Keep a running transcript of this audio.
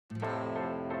Hi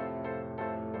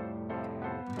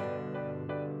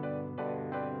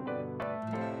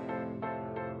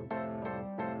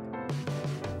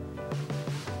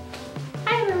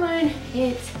everyone,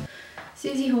 it's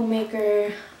Susie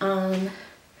Homemaker.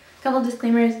 Couple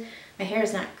disclaimers, my hair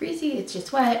is not greasy, it's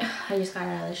just wet. I just got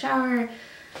out of the shower.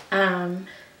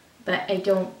 But I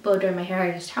don't blow dry my hair,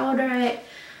 I just towel dry it.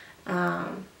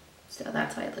 So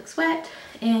that's why it looks wet.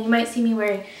 And you might see me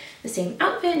wearing the same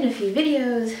outfit in a few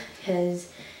videos because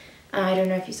I don't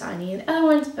know if you saw any of the other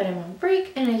ones, but I'm on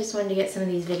break and I just wanted to get some of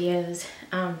these videos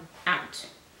out.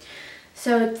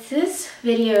 So this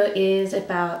video is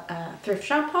about a thrift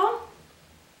shop haul,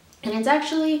 and it's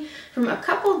actually from a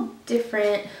couple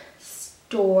different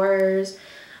stores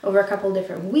over a couple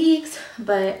different weeks,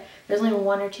 but there's only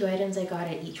 1 or 2 items I got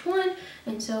at each one,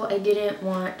 and so I didn't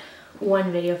want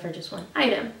one video for just one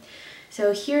item.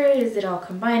 So here is it all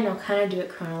combined. I'll kind of do it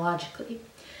chronologically.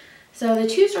 So the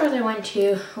 2 stores I went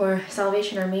to were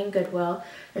Salvation Army and Goodwill.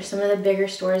 They're some of the bigger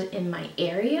stores in my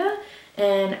area.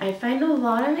 And I find a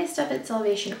lot of my stuff at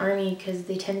Salvation Army because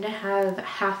they tend to have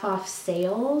half off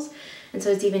sales, and so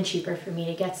it's even cheaper for me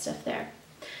to get stuff there.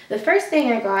 The first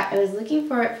thing I got, I was looking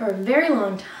for it for a very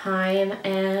long time,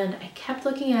 and I kept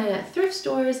looking at it at thrift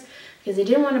stores because I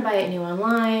didn't want to buy it new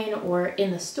online or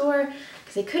in the store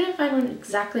because I couldn't find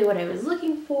exactly what I was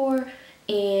looking for,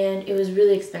 and it was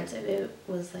really expensive. It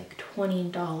was like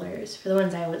 $20 for the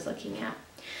ones I was looking at.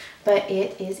 But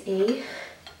it is a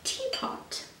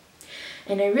teapot.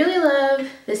 And I really love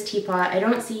this teapot. I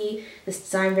don't see this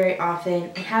design very often.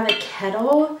 I have a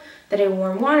kettle that I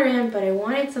warm water in, but I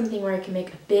wanted something where I can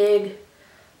make a big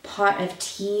pot of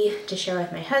tea to share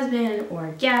with my husband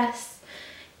or guests,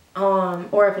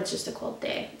 or if it's just a cold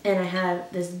day. And I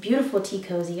have this beautiful tea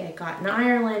cozy I got in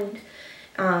Ireland,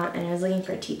 and I was looking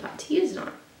for a teapot to use it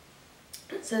on.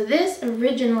 So this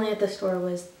originally at the store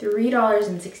was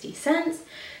 $3.60.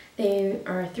 They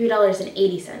are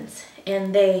 $3.80,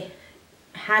 and they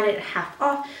had it half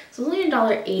off, so it was only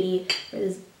 $1.80 for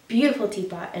this beautiful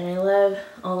teapot, and I love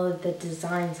all of the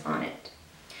designs on it.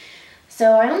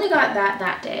 So I only got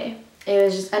that day. It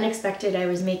was just unexpected. I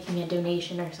was making a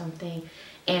donation or something,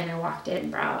 and I walked in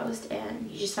and browsed, and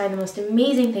you just find the most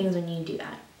amazing things when you do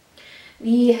that.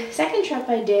 The second trip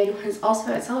I did was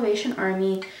also at Salvation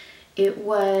Army. It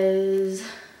was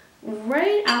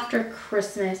right after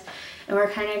Christmas, and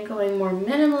we're kind of going more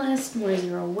minimalist, more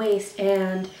zero waste,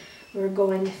 and we're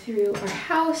going through our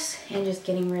house and just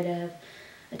getting rid of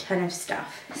a ton of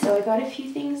stuff. So I got a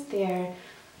few things there.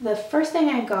 The first thing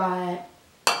I got,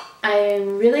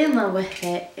 I'm really in love with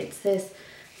it. It's this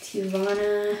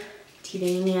Tivania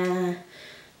tea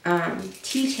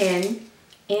tin,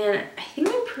 and I think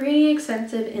they're pretty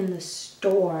expensive in the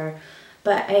store,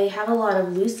 but I have a lot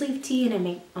of loose leaf tea, and I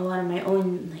make a lot of my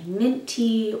own like mint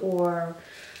tea or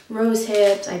rose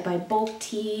hips. I buy bulk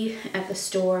tea at the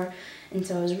store. And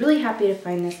so I was really happy to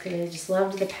find this because I just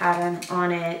loved the pattern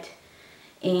on it.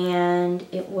 And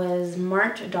it was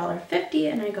marked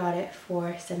 $1.50, and I got it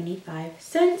for 75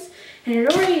 cents. And it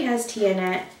already has tea in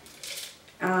it.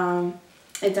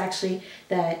 It's actually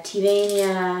the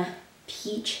Tivania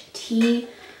peach tea.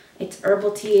 It's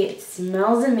herbal tea. It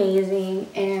smells amazing.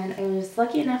 And I was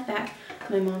lucky enough that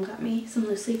my mom got me some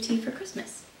loose leaf tea for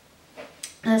Christmas.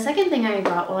 And the second thing I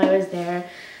got while I was there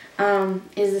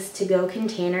is this to-go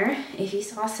container. If you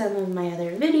saw some of my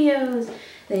other videos,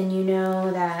 then you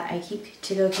know that I keep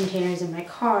to-go containers in my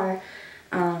car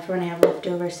for when I have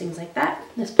leftovers, things like that.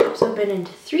 This pops open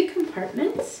into 3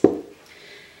 compartments,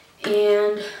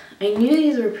 and I knew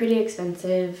these were pretty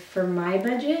expensive for my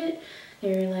budget.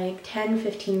 They were like $10,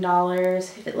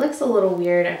 $15. If it looks a little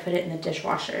weird, I put it in the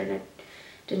dishwasher, and I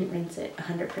didn't rinse it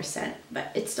 100%,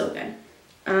 but it's still good.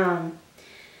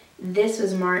 This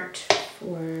was marked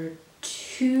for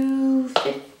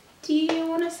 $2.50, I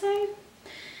want to say.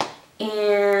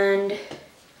 And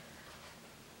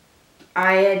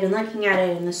I had been looking at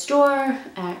it in the store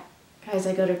as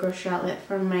I go to grocery outlet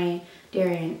for my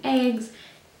dairy and eggs,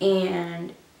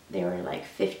 and they were like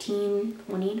 $15,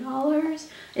 $20. I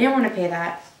didn't want to pay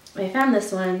that. I found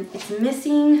this one. It's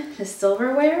missing the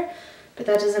silverware, but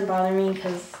that doesn't bother me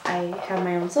because I have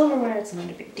my own silverware. It's not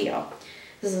a big deal.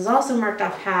 This is also marked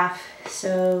off half,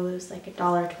 so it was like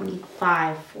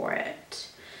 $1.25 for it.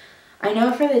 I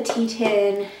know for the tea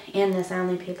tin and this I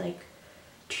only paid like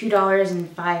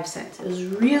 $2.05. It was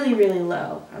really, really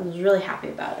low. I was really happy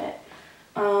about it.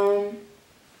 And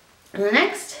the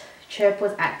next trip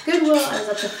was at Goodwill. I was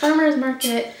at the farmer's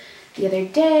market the other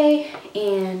day,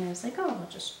 and I was like, oh, I'll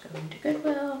just go into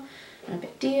Goodwill. No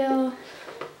big deal.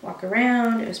 Walk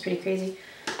around. It was pretty crazy.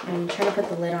 I'm trying to put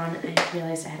the lid on, and I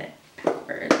realized I had it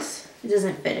backwards. it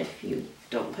doesn't fit if you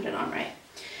don't put it on right.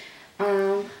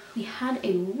 We had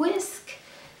a whisk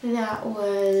that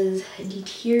was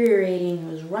deteriorating,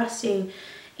 it was rusting,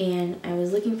 and I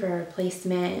was looking for a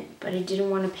replacement, but I didn't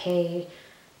want to pay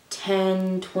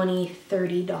 $10, $20,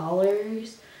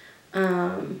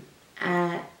 $30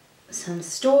 at some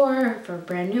store for a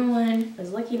brand new one. I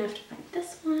was lucky enough to find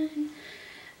this one,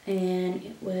 and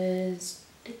it was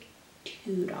like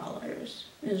 $2.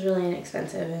 It was really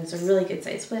inexpensive, and it's a really good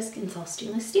size whisk, and it's all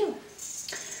stainless steel.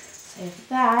 So I have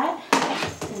that,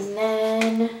 and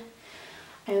then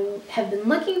I have been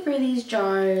looking for these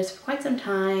jars for quite some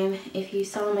time. If you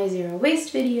saw my zero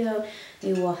waste video,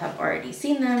 you will have already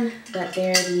seen them, but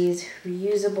they're these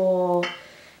reusable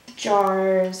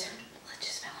jars. Let's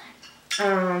just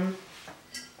fill in.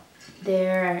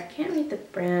 They're, I can't read the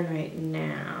brand right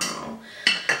now.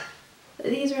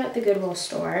 These are at the Goodwill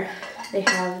store. They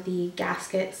have the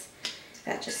gaskets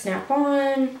that just snap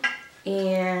on,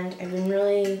 and I've been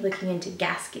really looking into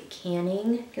gasket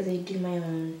canning because I do my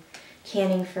own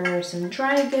canning for some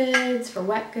dry goods, for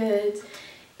wet goods,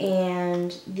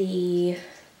 and the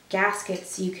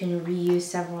gaskets you can reuse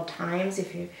several times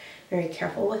if you're very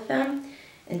careful with them,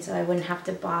 and so I wouldn't have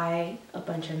to buy a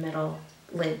bunch of metal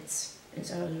lids, and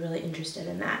so I was really interested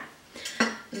in that.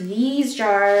 These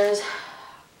jars,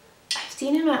 I've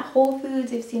seen them at Whole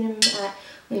Foods, I've seen them at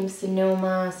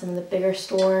Williams-Sonoma, some of the bigger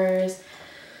stores.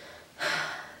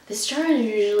 This jar is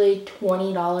usually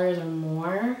 $20 or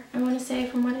more, I want to say,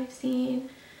 from what I've seen.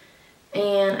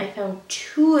 And I found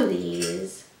 2 of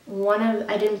these.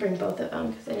 I didn't bring both of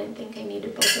them because I didn't think I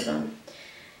needed both of them.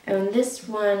 And this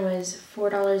one was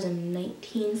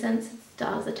 $4.19. It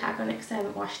still has a tag on it because I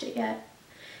haven't washed it yet.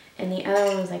 And the other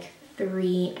one was like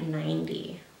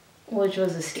 $3.90, which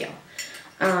was a steal.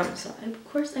 So of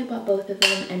course I bought both of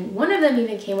them, and one of them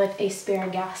even came with a spare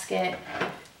gasket.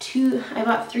 I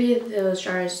bought 3 of those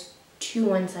jars, 2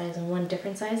 one size and 1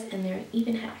 different size, and they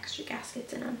even had extra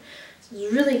gaskets in them. So I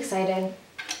was really excited.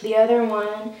 The other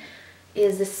one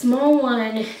is the small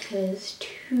one is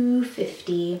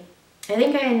 $2.50. I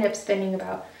think I ended up spending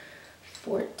about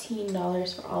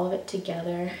 $14 for all of it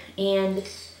together, and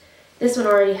this one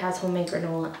already has homemade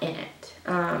granola in it.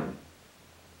 I'm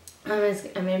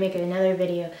gonna make another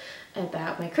video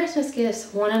about my Christmas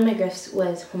gifts. One of my gifts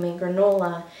was homemade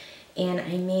granola, and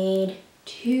I made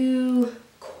 2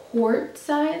 quart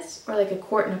size, or like a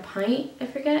quart and a pint, I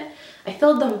forget. I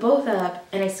filled them both up,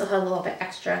 and I still had a little bit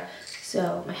extra.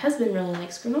 So my husband really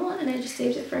likes granola, and I just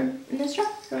saved it for him in this jar.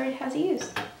 He already has it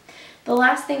used. The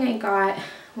last thing I got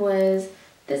was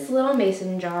this little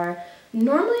mason jar.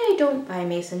 Normally I don't buy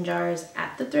mason jars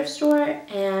at the thrift store,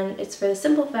 and it's for the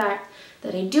simple fact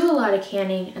that I do a lot of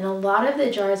canning, and a lot of the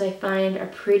jars I find are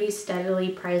pretty steadily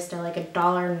priced at like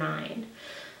 $1.09.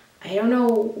 I don't know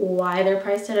why they're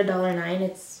priced at $1.09.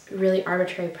 It's a really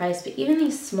arbitrary price, but even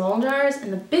these small jars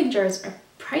and the big jars are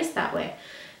priced that way.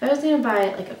 If I was gonna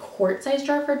buy like a quart size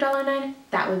jar for $1.09,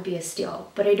 that would be a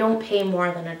steal, but I don't pay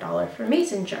more than $1 for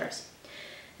mason jars.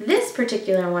 This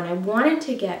particular one I wanted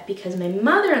to get because my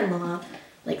mother-in-law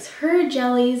likes her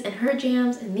jellies and her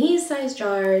jams in these size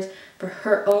jars for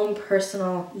her own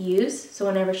personal use. So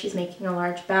whenever she's making a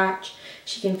large batch,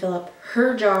 she can fill up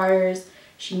her jars.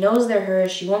 She knows they're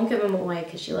hers. She won't give them away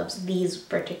because she loves these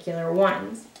particular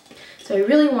ones. So I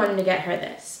really wanted to get her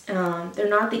this. They're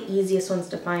not the easiest ones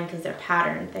to find because they're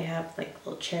patterned. They have like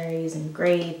little cherries and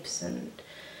grapes and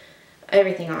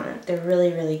everything on it. They're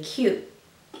really, really cute.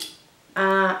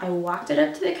 I walked it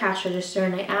up to the cash register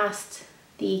and I asked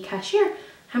the cashier,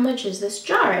 how much is this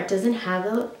jar? It doesn't have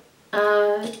a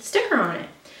sticker on it.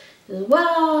 He says,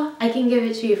 well, I can give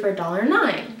it to you for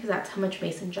 $1.09 because that's how much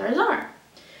mason jars are.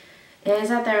 And I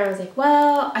sat there and I was like,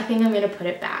 well, I think I'm gonna put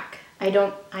it back. I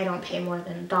don't pay more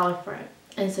than $1 for it.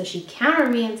 And so she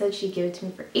countered me and said she'd give it to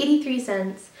me for 83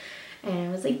 cents. And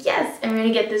I was like, yes, I'm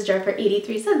gonna get this jar for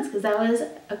 83 cents because that was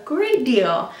a great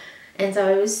deal. And so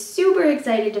I was super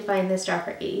excited to find this jar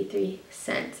for 83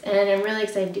 cents. And I'm really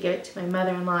excited to give it to my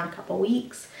mother-in-law in a couple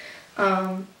weeks,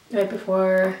 right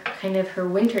before kind of her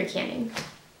winter canning.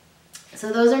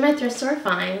 So those are my thrift store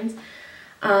finds.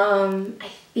 I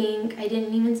think I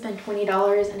didn't even spend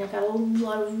 $20, and I got a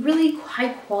lot of really high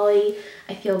quality,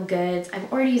 I feel goods.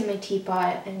 I've already used my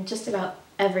teapot and just about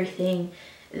everything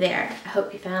there. I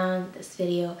hope you found this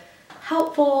video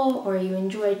helpful, or you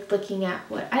enjoyed looking at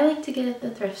what I like to get at the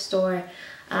thrift store.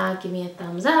 Give me a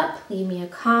thumbs up, leave me a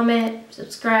comment,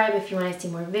 subscribe if you want to see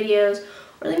more videos,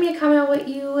 or leave me a comment what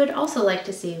you would also like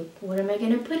to see. What am I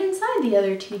going to put inside the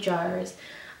other 2 jars?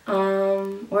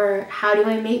 Or how do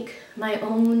I make my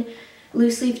own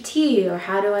loose leaf tea, or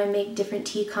how do I make different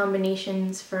tea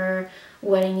combinations for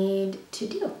what I need to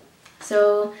do?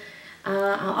 So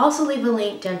I'll also leave a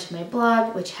link down to my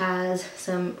blog, which has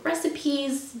some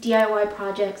recipes, DIY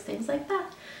projects, things like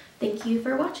that. Thank you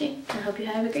for watching. I hope you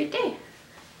have a great day.